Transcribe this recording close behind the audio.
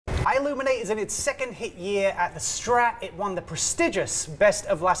iLuminate is in its second hit year at the Strat. It won the prestigious Best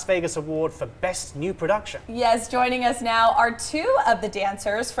of Las Vegas Award for Best New Production. Yes, joining us now are two of the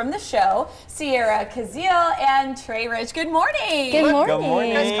dancers from the show, Sierra Kazil and Trey Rich. Good morning. Good morning. Good morning.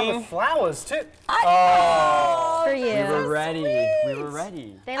 You guys come with flowers too. Oh, for you. We were ready. We were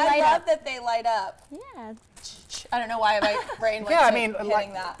ready. I love that they light up. Yeah. I don't know why my brain went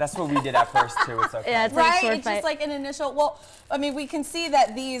hitting that. That's what we did at first too. It's okay. Yeah, it's like right? a sword It's fight. just like an initial. Well, I mean, we can see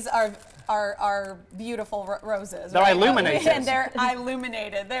that these are beautiful roses. They're right? illuminated. And they're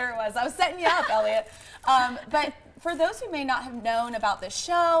illuminated. There it was. I was setting you up, Elliot. But for those who may not have known about the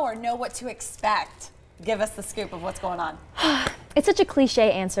show or know what to expect, give us the scoop of what's going on. It's such a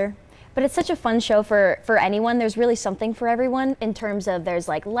cliche answer, but it's such a fun show for anyone. There's really something for everyone in terms of there's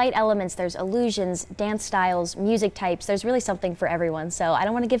like light elements, there's illusions, dance styles, music types. There's really something for everyone. So I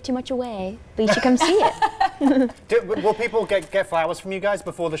don't want to give too much away, but you should come see it. Will people get flowers from you guys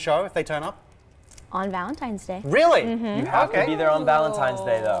before the show if they turn up? On Valentine's Day. Really? You have to be there on Valentine's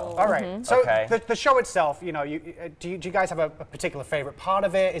Day though. All right. So Okay. the show itself, you know, do you guys have a particular favorite part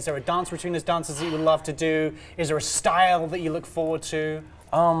of it? Is there a dance between those dances that you would love to do? Is there a style that you look forward to?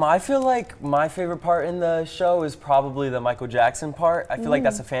 I feel like my favorite part in the show is probably the Michael Jackson part. I feel like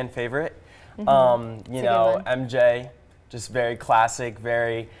that's a fan favorite. You know, MJ, just very classic,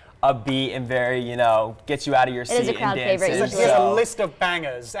 very upbeat, and very, you know, gets you out of your seat is a crowd and dances. favorite There's usually. a list of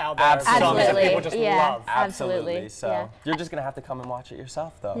bangers out there. Songs that Absolutely. people just Yeah. love. Absolutely. So Yeah. you're just gonna have to come and watch it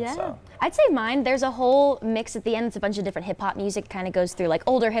yourself though. Yeah. So. I'd say mine, there's a whole mix at the end. It's a bunch of different hip hop music, kind of goes through like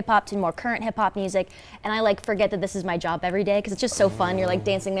older hip hop to more current hip hop music. And I like forget that this is my job every day because it's just so fun. You're like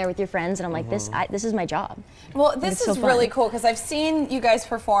dancing there with your friends and I'm like, this is my job. Well, this it's so is fun. really cool because I've seen you guys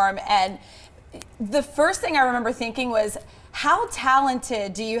perform, and the first thing I remember thinking was, how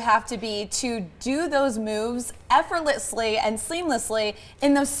talented do you have to be to do those moves effortlessly and seamlessly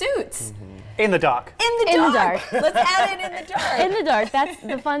in those suits? In the dark. In the dark. Let's add it in the dark. In the dark, that's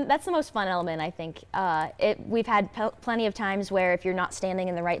the fun. That's the most fun element, I think. We've had plenty of times where if you're not standing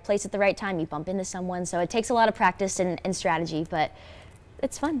in the right place at the right time, you bump into someone. So it takes a lot of practice and strategy, but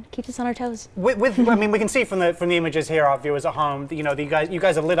it's fun. Keeps us on our toes. I mean, we can see from the images here, our viewers at home, you know, you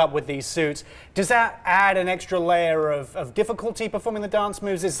guys are lit up with these suits. Does that add an extra layer of difficulty performing the dance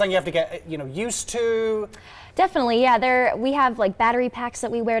moves? Is it something you have to get, you know, used to? Definitely, yeah. We have like battery packs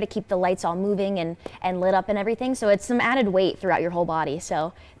that we wear to keep the lights all moving and lit up and everything. So it's some added weight throughout your whole body.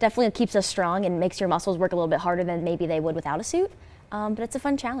 So definitely keeps us strong and makes your muscles work a little bit harder than maybe they would without a suit. But it's a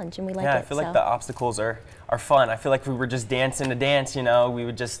fun challenge and we like it. Yeah, I feel like the obstacles are fun. I feel like if we were just dancing to dance, you know, we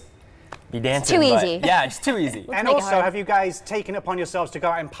would just be dancing. It's too easy. Yeah, it's too easy. And make it also, hard. have you guys taken it upon yourselves to go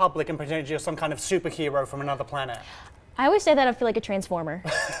out in public and pretend you're some kind of superhero from another planet? I always say that I feel like a transformer.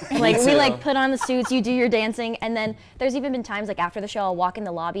 Like we like put on the suits, you do your dancing, and then there's even been times like after the show I'll walk in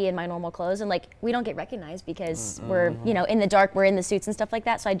the lobby in my normal clothes and like we don't get recognized because we're, you know, in the dark, we're in the suits and stuff like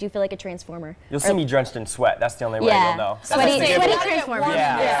that. So I do feel like a transformer. You'll see me drenched in sweat. That's the only way you'll know. Sweaty That's transformer.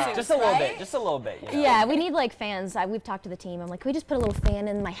 Yeah, just a little bit. Just a little bit. You know? Yeah, we need like fans. We've talked to the team. I'm like, can we just put a little fan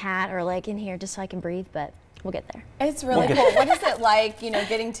in my hat or like in here just so I can breathe? But we'll get there. It's really cool. What is it like, you know,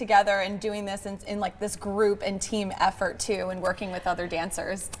 getting together and doing this in like this group and team effort too, and working with other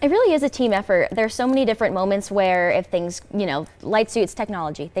dancers? It really is a team effort. There's so many different moments where if things, you know, light suits,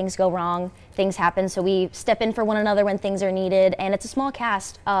 technology, things go wrong, things happen. So we step in for one another when things are needed. And it's a small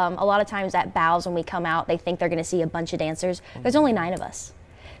cast. A lot of times at bows when we come out, they think they're going to see a bunch of dancers. There's only 9 of us.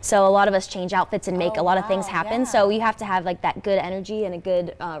 So a lot of us change outfits and make a lot of things happen. Yeah. So you have to have like that good energy and a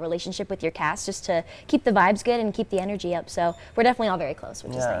good relationship with your cast just to keep the vibes good and keep the energy up. So we're definitely all very close,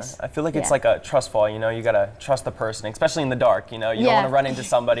 which is nice. I feel like it's like a trust fall, you know, you gotta trust the person, especially in the dark, you know, you don't want to run into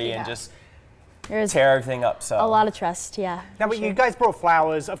somebody and just There's tear everything up. So a lot of trust, yeah. Now, but you guys brought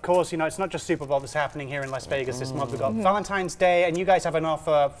flowers. Of course, you know, it's not just Super Bowl that's happening here in Las Vegas this month. We've got Valentine's Day, and you guys have an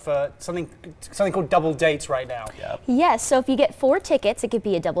offer for something called double dates right now. Yep. Yes, so if you get 4 tickets, it could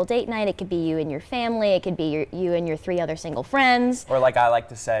be a double date night, it could be you and your family, it could be you and your 3 other single friends. Or like I like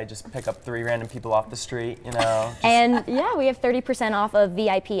to say, just pick up 3 random people off the street, you know. And yeah, we have 30% off of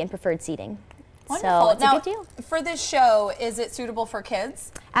VIP and preferred seating. Wonderful. So it's now, a good deal. for this show, is it suitable for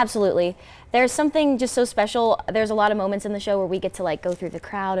kids? Absolutely. There's something just so special. There's a lot of moments in the show where we get to like go through the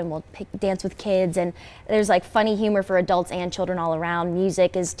crowd and we'll dance with kids, and there's like funny humor for adults and children all around.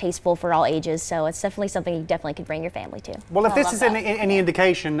 Music is tasteful for all ages, so it's definitely something you definitely could bring your family to. Well, if I this love is that. any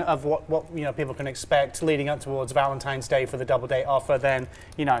indication of what you know people can expect leading up towards Valentine's Day for the double date offer, then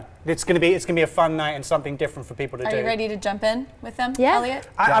you know it's going to be a fun night and something different for people to do. Are you ready to jump in with them, Yeah. Elliot?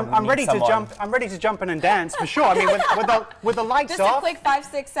 I'm ready to jump. I'm ready to jump in and dance for sure. I mean, with the lights Just off. a quick 5,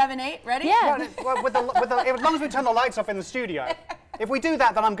 6, 7, 8. Ready? Yeah. As long as we turn the lights off in the studio, If we do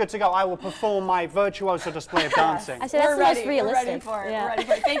that, then I'm good to go. I will perform my virtuoso display of dancing. I said that's the most realistic. We're ready for it. We're ready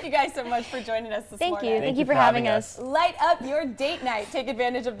for it. Thank you guys so much for joining us this morning. Thank you for having us. Light up your date night. Take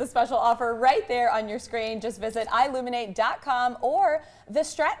advantage of the special offer right there on your screen. Just visit iLuminate.com or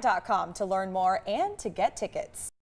thestrat.com to learn more and to get tickets.